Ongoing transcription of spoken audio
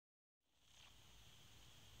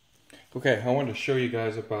Okay, I wanted to show you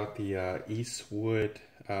guys about the Eastwood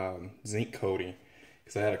zinc coating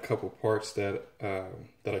because I had a couple parts that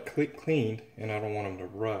I cleaned and I don't want them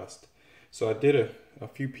to rust. So I did a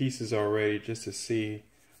few pieces already just to see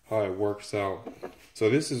how it works out. So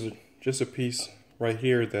this is just a piece right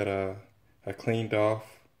here that I cleaned off,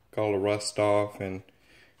 got all the rust off, and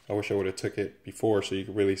I wish I would have took it before so you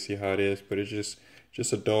could really see how it is, but it's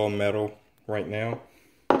just a dull metal right now.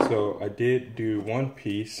 So I did do one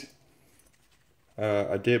piece.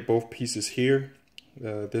 I did both pieces here.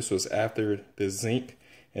 This was after the zinc,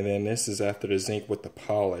 and then this is after the zinc with the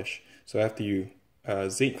polish. So after you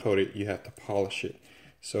zinc coat it, you have to polish it.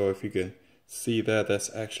 So if you can see that,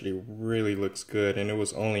 that's actually really looks good, and it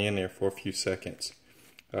was only in there for a few seconds.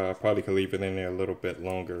 Probably could leave it in there a little bit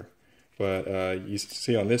longer, but you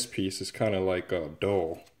see on this piece it's kind of like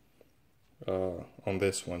dull on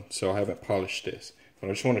this one, so I haven't polished this, but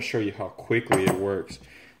I just want to show you how quickly it works.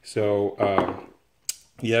 So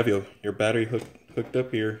you have your battery hooked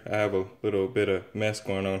up here. I have a little bit of mess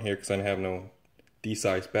going on here because I have no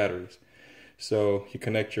D-size batteries. So you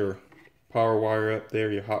connect your power wire up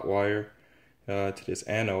there, your hot wire, to this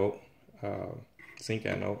anode, zinc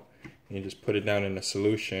anode, and you just put it down in the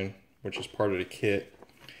solution, which is part of the kit,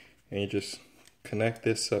 and you just connect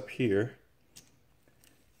this up here,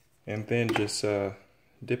 and then just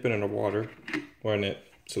dip it in the water or in that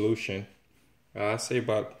solution. I say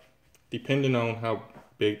about, depending on how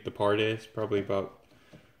big the part is, probably about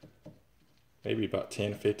maybe about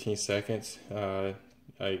 10-15 seconds.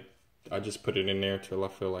 I just put it in there till I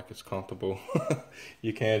feel like it's comfortable.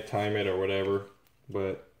 You can time it or whatever,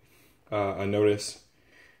 but I notice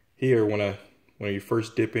here when you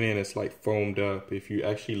first dip it in, it's like foamed up. If you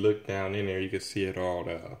actually look down in there, you can see it all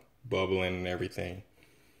bubbling and everything.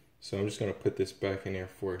 So I'm just gonna put this back in there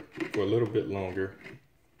for a little bit longer.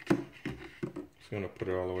 Going to put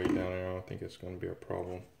it all the way down there. I don't think it's going to be a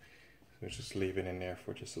problem. So just leave it in there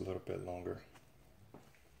for just a little bit longer.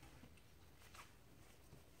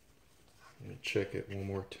 Let me check it one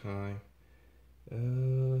more time.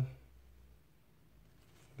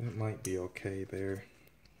 That might be okay there.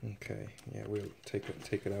 Okay, yeah, we'll take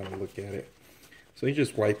it out and look at it. So you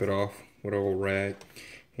just wipe it off with an old rag,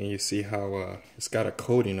 and you see how it's got a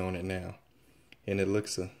coating on it now, and it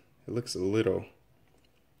looks a little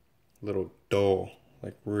dull,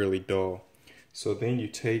 like really dull. So then you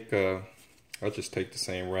take, I'll just take the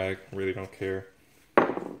same rag, really don't care,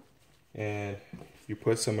 and you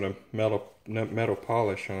put some of the metal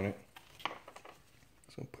polish on it.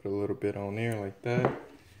 So put a little bit on there like that,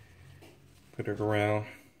 put it around,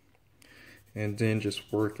 and then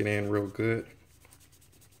just work it in real good.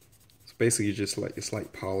 It's basically just like, it's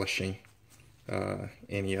like polishing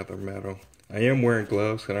any other metal. I am wearing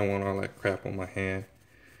gloves because I don't want all that crap on my hand.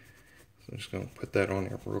 I'm just gonna put that on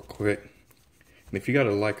there real quick. And if you got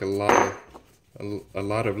like a lot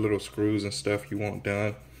of little screws and stuff you want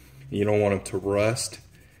done, you don't want them to rust,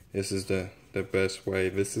 this is the best way.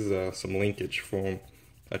 This is some linkage from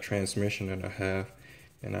a transmission that I have,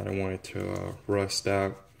 and I don't want it to rust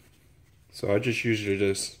out. So I just usually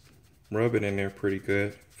just rub it in there pretty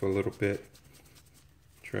good for a little bit.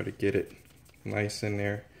 Try to get it nice in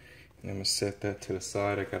there. And I'm gonna set that to the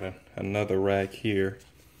side. I got another rag here.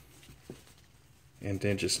 And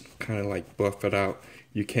then just kind of like buff it out.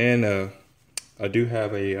 You can, I do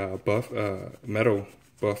have a metal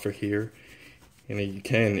buffer here, and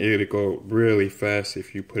it'll go really fast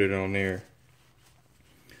if you put it on there.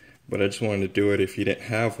 But I just wanted to do it if you didn't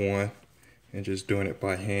have one, and just doing it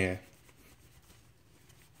by hand.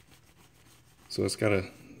 So it's got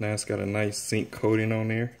a nice zinc coating on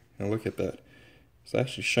there, and look at that. It's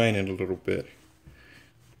actually shining a little bit.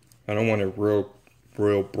 I don't want it real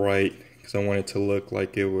bright, because I want it to look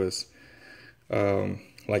like it was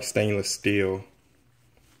like stainless steel.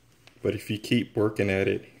 But if you keep working at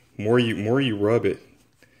it, more you rub it,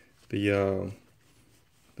 the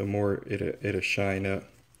more it'll shine up.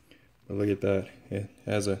 But look at that, it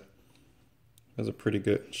has a pretty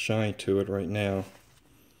good shine to it right now,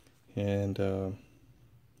 and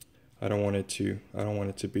I don't want it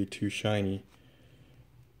to be too shiny.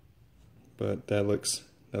 But that looks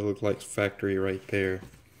like factory right there.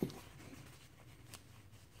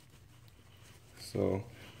 So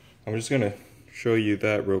I'm just gonna show you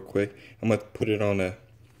that real quick. I'm gonna put it on the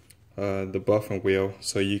buffing wheel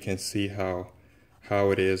so you can see how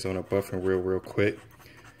it is on a buffing wheel real quick.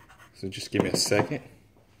 So just give me a second.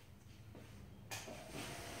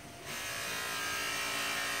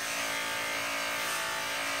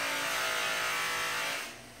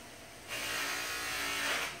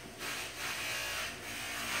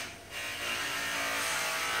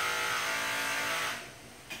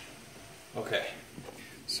 Okay,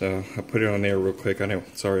 so I put it on there real quick.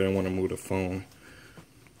 Sorry, I didn't want to move the phone.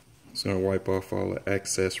 Just gonna wipe off all the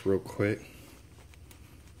excess real quick.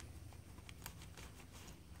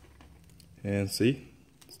 And see,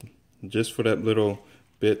 just for that little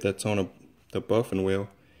bit that's on the buffing wheel,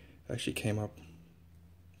 actually came out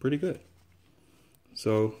pretty good.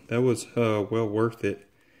 So that was well worth it.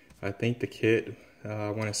 I think the kit,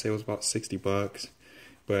 I want to say it was about 60 bucks,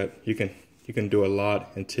 but you can do a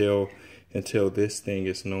lot until this thing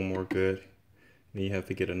is no more good. And you have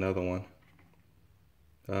to get another one.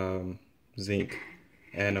 Zinc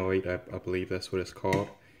anoid, I believe that's what it's called.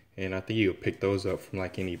 And I think you'll pick those up from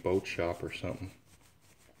like any boat shop or something.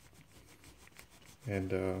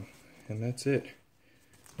 And that's it.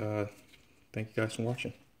 Thank you guys for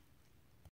watching.